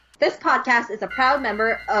This podcast is a proud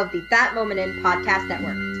member of the That Moment In podcast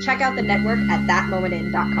network. Check out the network at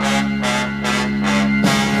thatmomentin.com.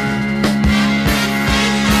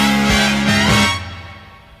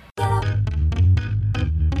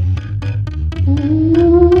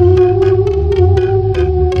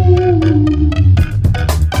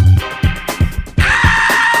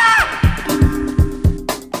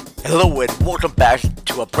 Hello and welcome back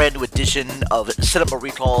to a brand new edition of Cinema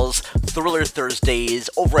Recalls Thriller Thursdays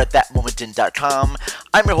over at thatmomentin.com.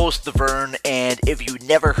 I'm your host, The Vern, and if you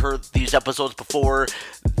never heard these episodes before,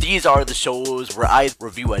 these are the shows where I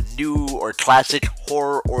review a new or classic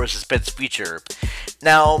horror or suspense feature.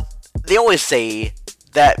 Now, they always say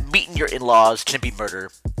that meeting your in-laws can be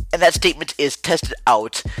murder, and that statement is tested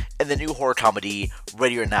out in the new horror comedy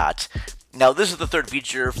Ready or Not. Now, this is the third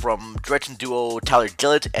feature from directing duo Tyler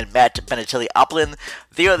Gillett and Matt Bettinelli-Olpin.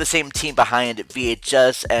 They are the same team behind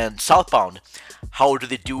VHS and Southbound. How do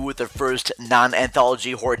they do with their first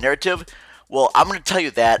non-anthology horror narrative? Well, I'm going to tell you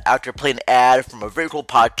that after playing an ad from a very cool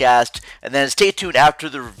podcast, and then stay tuned after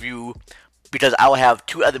the review, because I will have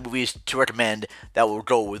two other movies to recommend that will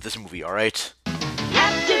go with this movie, alright?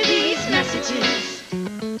 After these messages,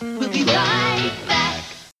 we'll be right back.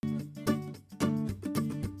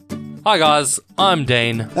 Hi guys, I'm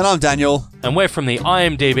Dean, And I'm Daniel, and we're from the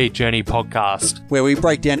IMDb Journey podcast. where we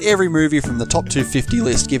break down every movie from the top 250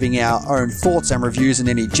 list, giving our own thoughts and reviews and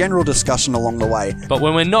any general discussion along the way. But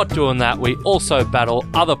when we're not doing that, we also battle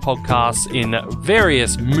other podcasts in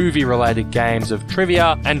various movie-related games of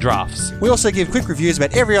trivia and drafts. We also give quick reviews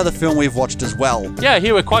about every other film we've watched as well. Yeah,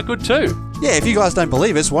 here we're quite good too. Yeah, if you guys don't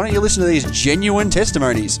believe us, why don't you listen to these genuine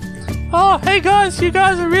testimonies? Oh, hey guys, you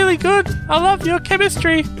guys are really good. I love your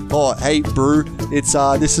chemistry. Oh, hey, brew, it's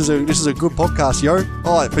this is a good podcast, yo.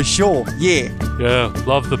 Oh, for sure, yeah. Yeah,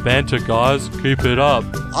 love the banter, guys. Keep it up.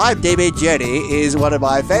 IMDb Journey is one of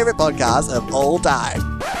my favorite podcasts of all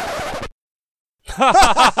time.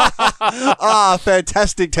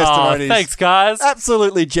 Fantastic testimonies. Thanks, guys.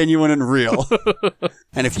 Absolutely genuine and real.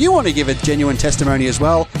 And if you want to give a genuine testimony as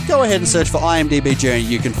well, go ahead and search for IMDb Journey.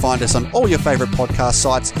 You can find us on all your favourite podcast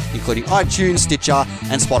sites, including iTunes, Stitcher,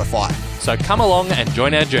 and Spotify. So come along and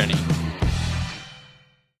join our journey.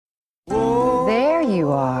 There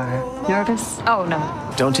you are. Nervous? Oh,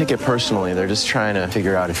 no. Don't take it personally. They're just trying to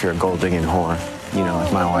figure out if you're a gold-digging whore. You know,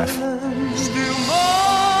 like my wife.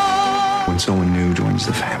 When someone new joins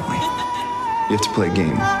the family, you have to play a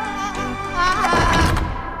game.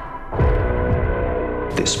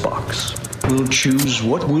 This box will choose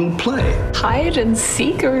what we'll play. Hide and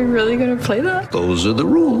seek? Are we really going to play that? Those are the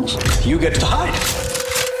rules. You get to hide.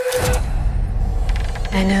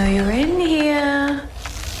 I know you're in here.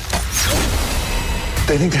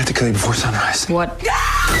 They think they have to kill you before sunrise. What?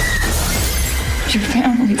 Your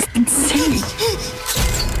family's insane.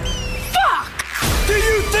 Do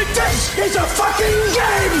you think this is a fucking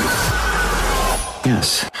game?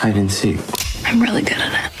 Yes, hide and seek. I'm really good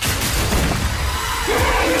at it.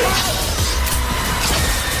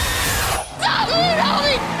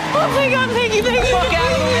 Oh my god, thank you. Fuck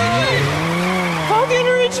out of the way. Fucking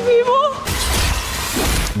rich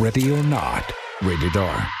people. Ready or Not, rated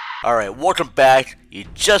R. Alright, welcome back. You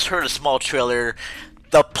just heard a small trailer.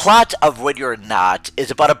 The plot of Ready or Not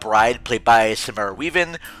is about a bride played by Samara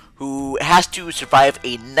Weaving who has to survive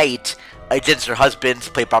a night against her husband,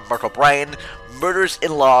 played by Mark O'Brien, murders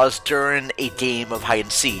in-laws during a game of hide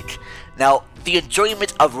and seek. Now, the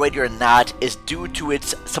enjoyment of Ready or Not is due to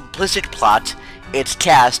its simplistic plot, its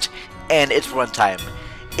cast, and its runtime.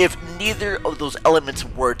 If neither of those elements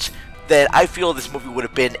worked, then I feel this movie would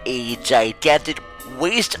have been a gigantic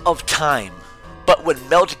waste of time. But when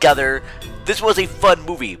melded together, this was a fun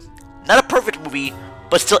movie. Not a perfect movie,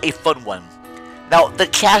 but still a fun one. Now, the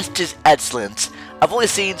cast is excellent. I've only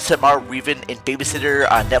seen Samara Weaving in Babysitter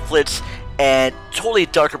on Netflix, and totally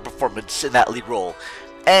dug her performance in that lead role.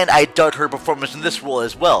 And I dug her performance in this role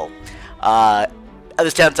as well. Other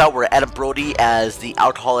stands out were Adam Brody as the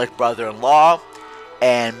alcoholic brother-in-law,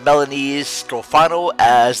 and Melanie Scrofano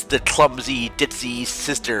as the clumsy, ditzy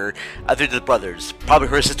sister. I think the brothers. Probably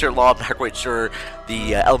her sister-in-law, I'm not quite sure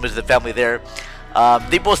the elements of the family there.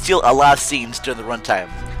 They both steal a lot of scenes during the runtime.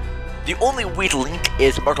 The only weak link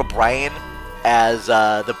is Mark O'Brien as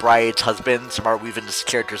the bride's husband, Samara Weaving's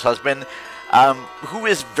character's husband, who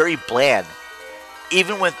is very bland.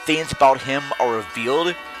 Even when things about him are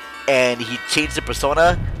revealed and he changed the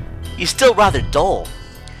persona, he's still rather dull.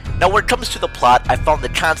 Now, when it comes to the plot, I found the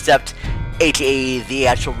concept, aka the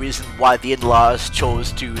actual reason why the in-laws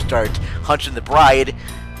chose to start hunting the bride,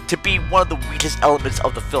 to be one of the weakest elements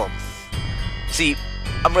of the film. See,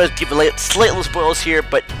 I'm going to give a slight little spoils here,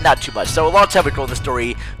 but not too much. So a long time ago in the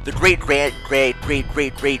story, the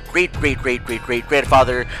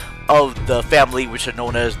great-grandfather of the family, which are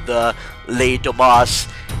known as the Les Domas,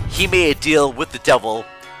 he made a deal with the devil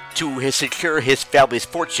to secure his family's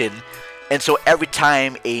fortune, and so every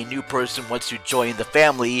time a new person wants to join the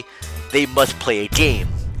family, they must play a game.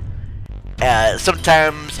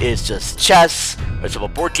 Sometimes it's just chess or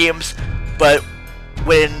some board games, but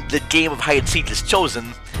when the game of hide and seek is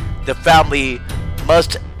chosen, the family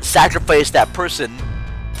must sacrifice that person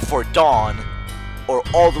before dawn, or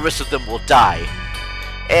all the rest of them will die.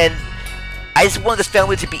 And I just want this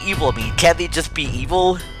family to be evil. I mean, can't they just be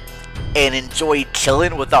evil and enjoy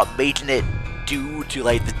killing without making it due to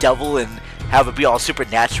like the devil and have it be all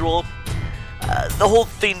supernatural? The whole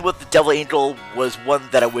thing with the Devil Angel was one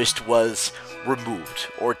that I wished was removed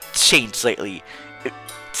or changed slightly.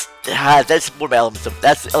 That's one of my elements.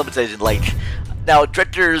 That's the elements I didn't like. Now,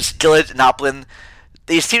 directors Gillett and Oplin,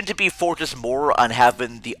 they seem to be focused more on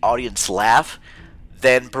having the audience laugh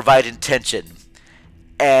than providing tension.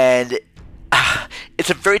 And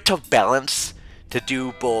it's a very tough balance to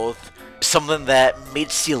do both something that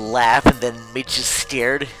makes you laugh and then makes you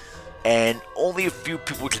scared. And only a few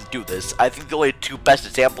people can do this. I think the only two best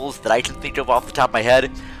examples that I can think of off the top of my head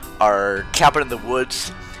are Cabin in the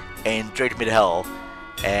Woods and Drag Me to Hell.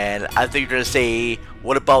 And I think you're going to say,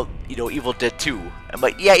 what about, Evil Dead 2? I'm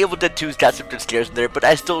like, yeah, Evil Dead 2's got some good scares in there, but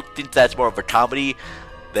I still think that's more of a comedy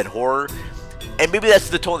than horror. And maybe that's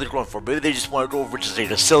the tone they're going for. Maybe they just want to go over just like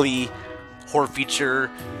a silly horror feature,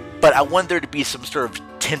 but I want there to be some sort of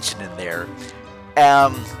tension in there.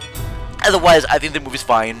 Otherwise, I think the movie's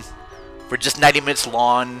fine. For just 90 minutes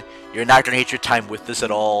long, you're not going to hate your time with this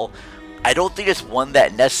at all. I don't think it's one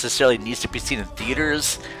that necessarily needs to be seen in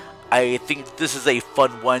theaters. I think this is a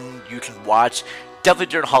fun one you can watch, definitely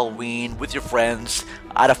during Halloween with your friends.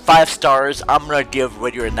 Out of 5 stars, I'm going to give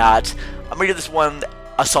Ready or Not, I'm going to give this one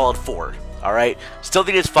a solid 4. Alright? Still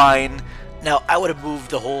think it's fine. Now, I would have moved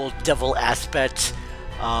the whole devil aspect.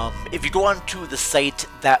 If you go onto the site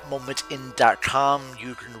thatmomentin.com,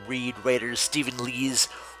 you can read writer Stephen Lee's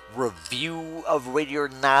review of Ready or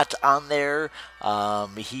Not on there.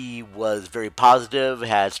 He was very positive,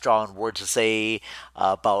 had strong words to say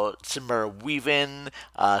about Samara Weaving,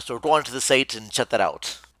 so go on to the site and check that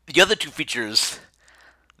out. The other 2 features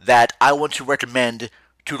that I want to recommend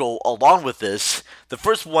to go along with this, the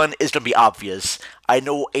first one is going to be obvious. I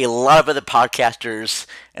know a lot of other podcasters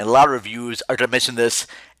and a lot of reviews are going to mention this,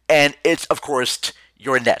 and it's, of course,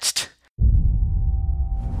 You're Next.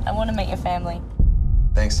 I want to meet your family.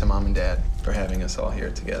 Thanks to Mom and Dad for having us all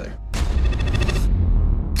here together.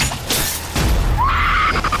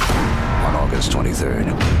 On August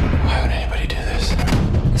 23rd. Why would anybody do this?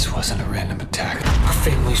 This wasn't a random attack. Our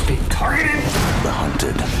family's being targeted. The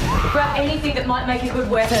Hunted. Grab anything that might make a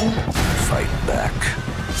good weapon. Fight back.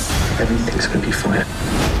 Everything's gonna be fine.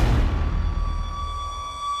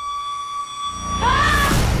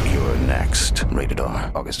 You're Next. Rated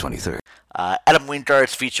R. August 23rd. Adam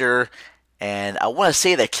Wingard's feature. And I want to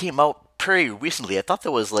say that came out pretty recently. I thought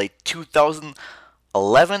that was like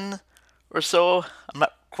 2011 or so. I'm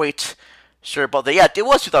not quite sure about that. Yeah, it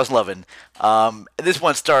was 2011. This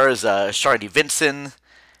one stars Sharni Vinson,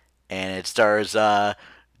 and it stars Joe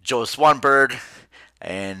Swanberg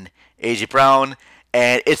and A.J. Brown.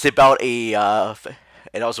 And it's about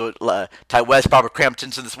and also Ty West, Barbara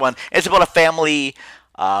Crampton's in this one. It's about a family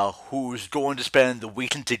who's going to spend the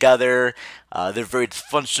weekend together. They're very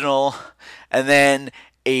dysfunctional. And then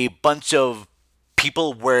a bunch of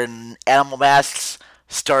people wearing animal masks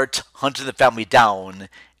start hunting the family down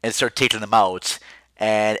and start taking them out.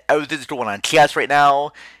 And everything's going on chaos right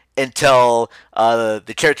now until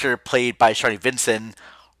the character played by Sharni Vinson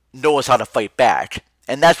knows how to fight back.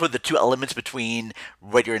 And that's where the 2 elements between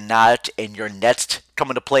Ready or Not and You're Next come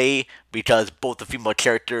into play, because both the female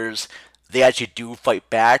characters, they actually do fight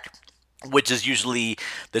back, which is usually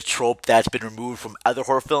the trope that's been removed from other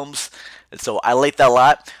horror films. And so I like that a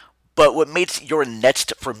lot. But what makes You're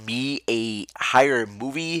Next for me a higher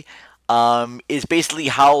movie is basically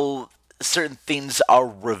how certain things are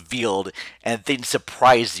revealed and things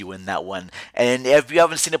surprise you in that one. And if you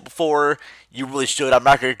haven't seen it before, you really should. I'm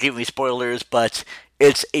not going to give any spoilers, but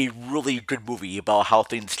it's a really good movie about how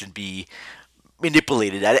things can be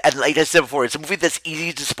manipulated. And like I said before, it's a movie that's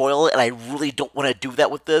easy to spoil, and I really don't want to do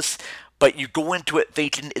that with this. But you go into it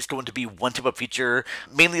thinking it's going to be one type of feature,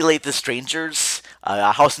 mainly like The Strangers,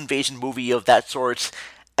 a house invasion movie of that sort,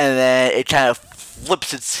 and then it kind of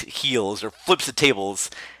flips its heels or flips the tables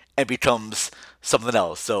and becomes something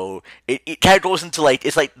else. So it kind of goes into like,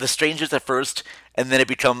 it's like The Strangers at first, and then it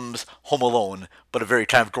becomes Home Alone, but a very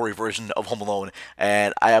kind of gory version of Home Alone.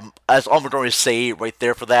 And I am, as all I'm going to say right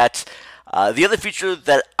there for that. The other feature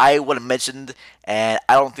that I would have mentioned, and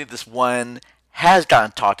I don't think this one has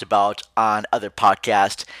gotten talked about on other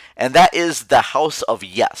podcasts, and that is the House of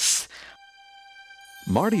Yes.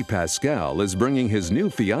 Marty Pascal is bringing his new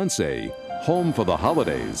fiancée home for the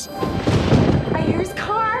holidays. I hear his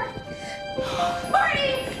car.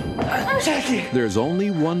 Marty! Jackie! There's only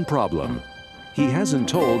one problem. He hasn't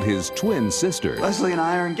told his twin sister. Leslie and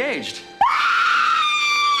I are engaged.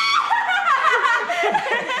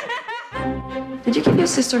 Did you give your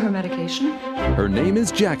sister her medication? Her name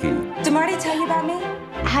is Jackie. Did Marty tell you about me?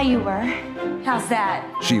 How you were? How's that?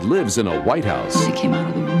 She lives in a White House. When she came out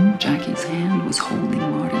of the room, Jackie's hand was holding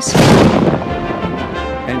Marty's.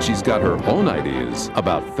 And she's got her own ideas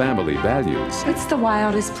about family values. It's the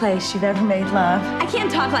wildest place you've ever made love. I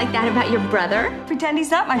can't talk like that about your brother. Pretend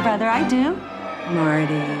he's not my brother. I do.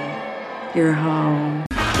 Marty, you're home.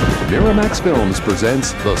 Miramax Films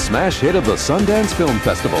presents the smash hit of the Sundance Film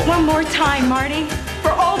Festival. One more time, Marty.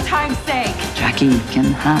 For old time's sake. Jackie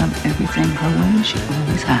can have everything her way. She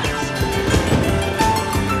always has.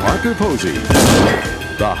 Parker Posey,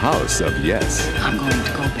 The House of Yes. I'm going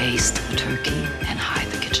to go baste the turkey and hide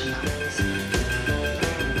the kitchen knives.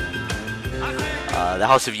 The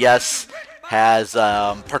House of Yes has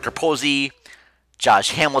Parker Posey,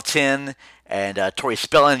 Josh Hamilton, and Tori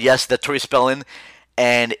Spellin. Yes, that's Tori Spellin.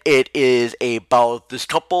 And it is about this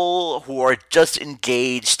couple who are just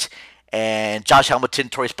engaged, and Josh Hamilton,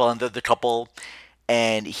 Tori Spellin, they're the couple,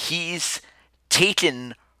 and he's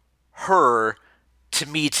taken her to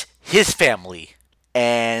meet his family,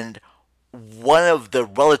 and one of the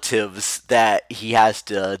relatives that he has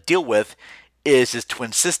to deal with is his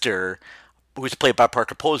twin sister, who's played by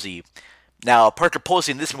Parker Posey. Now, Parker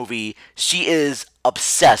Posey in this movie, she is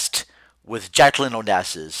obsessed with Jacqueline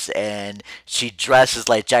Onassis, and she dresses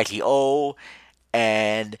like Jackie O,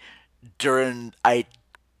 and I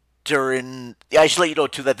should let you know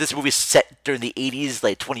too that this movie is set during the 80s,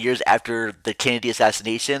 like 20 years after the Kennedy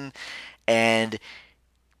assassination, and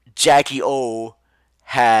Jackie O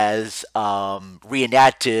has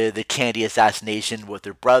reenacted the Kennedy assassination with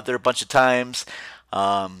her brother a bunch of times,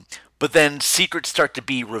 but then secrets start to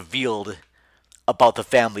be revealed about the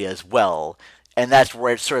family as well. And that's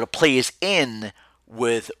where it sort of plays in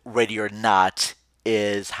with Ready or Not,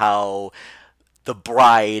 is how the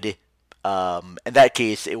bride, in that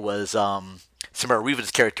case, it was Samara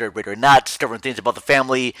Weaven's character, Ready or Not, discovering things about the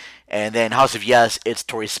family, and then House of Yes, it's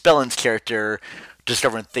Tori Spellin's character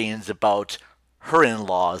discovering things about her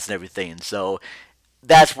in-laws and everything. So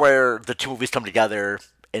that's where the two movies come together.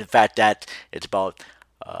 In fact, that it's about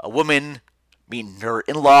a woman meeting her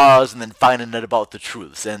in-laws and then finding out about the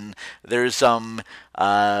truths. And there's some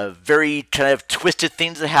very kind of twisted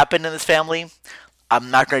things that happen in this family. I'm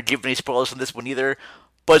not going to give any spoilers on this one either,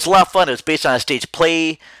 but it's a lot of fun. It's based on a stage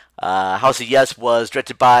play. House of Yes was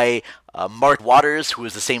directed by Mark Waters, who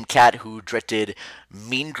is the same cat who directed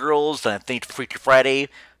Mean Girls and I think Freaky Friday.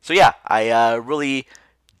 So yeah, I really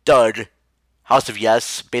dug House of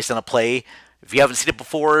Yes based on a play. If you haven't seen it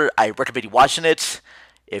before, I recommend you watching it.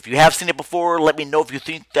 If you have seen it before, let me know if you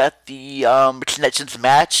think that the connections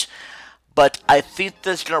match. But I think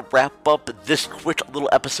that's going to wrap up this quick little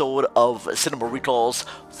episode of Cinema Recalls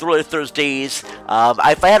Thriller Thursdays. If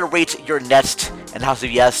I had to rate Your Nest and House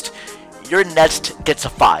of Yes, Your Nest gets a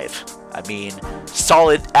 5. I mean,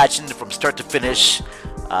 solid action from start to finish.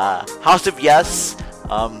 House of Yes,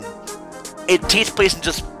 it takes place in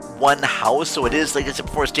just one house, so it is, like I said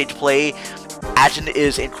before, a stage play. Action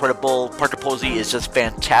is incredible. Parker Posey is just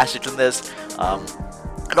fantastic in this.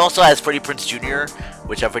 It also has Freddie Prinze Jr.,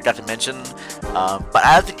 which I forgot to mention. But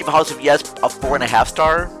I have to give House of Yes a 4.5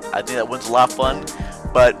 star. I think that one's a lot of fun.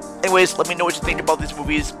 But anyways, let me know what you think about these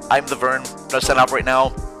movies. I'm the Vern. I'm going to sign off right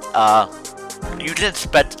now. You can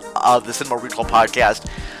expect the Cinema Recall podcast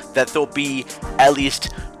that there'll be at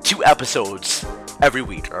least 2 episodes every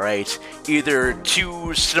week, alright? Either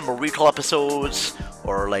 2 Cinema Recall episodes,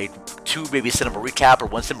 or like 2 maybe Cinema Recap, or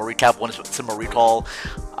 1 Cinema Recap, 1 Cinema Recall.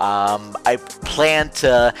 I plan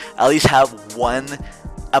to at least have 1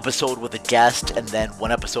 episode with a guest, and then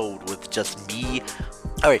 1 episode with just me.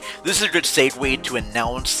 Alright, this is a good segue to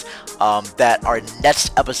announce that our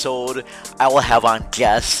next episode, I will have on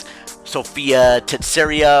guests Sophia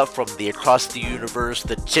Tetseria from the Across the Universe,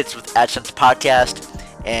 the Chits with AdSense podcast,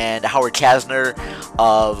 and Howard Kasner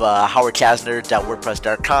of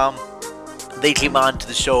howardkasner.wordpress.com. They came on to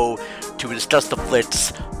the show to discuss the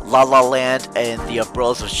flicks La La Land and The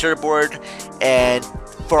Umbrellas of Cherbourg. And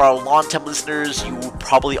for our long-time listeners, you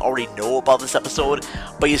probably already know about this episode.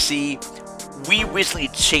 But you see, we recently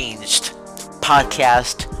changed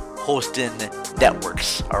podcast hosting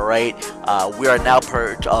networks. All right, we are now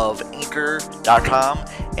part of Anchor.com,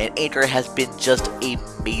 and Anchor has been just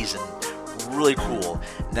amazing, really cool.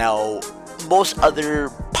 Now, most other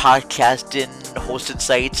podcasting hosted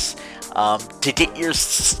sites, to get your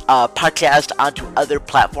podcast onto other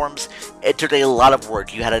platforms, it took a lot of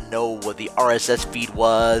work. You had to know what the RSS feed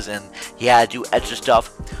was, and you had to do extra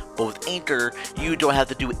stuff. But with Anchor, you don't have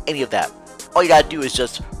to do any of that. All you gotta do is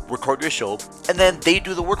just record your show, and then they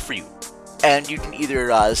do the work for you. And you can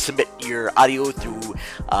either submit your audio through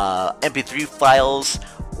MP3 files,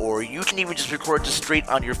 or you can even just record just straight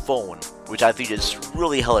on your phone, which I think is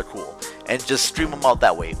really hella cool, and just stream them out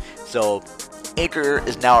that way. So Anchor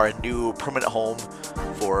is now our new permanent home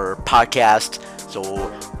for podcasts.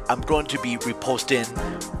 So I'm going to be reposting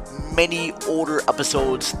many older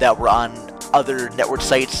episodes that were on other network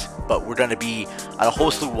sites, but we're going to be on a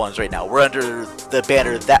whole slew of ones right now. We're under the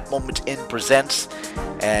banner That Moment In Presents,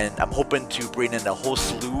 and I'm hoping to bring in a whole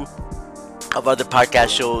slew of other podcast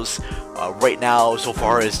shows. Right now, so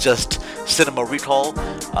far, it's just Cinema Recall,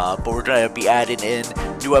 but we're going to be adding in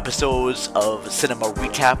new episodes of Cinema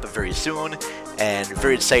Recap very soon, and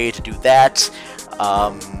very excited to do that.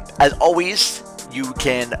 As always, you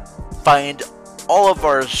can find all of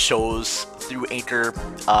our shows through Anchor.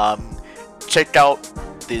 Check out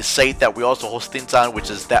the site that we also host things on, which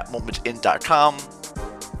is thatmomentin.com.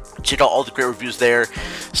 Check out all the great reviews there.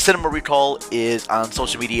 Cinema Recall is on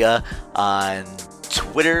social media. On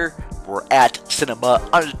Twitter, we're at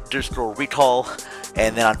cinema_recall.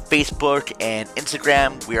 And then on Facebook and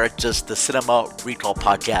Instagram, we are just the Cinema Recall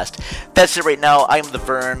Podcast. That's it right now. I am the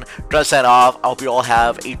Vern. Gonna sign off. I hope you all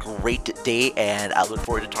have a great day, and I look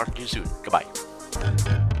forward to talking to you soon. Goodbye.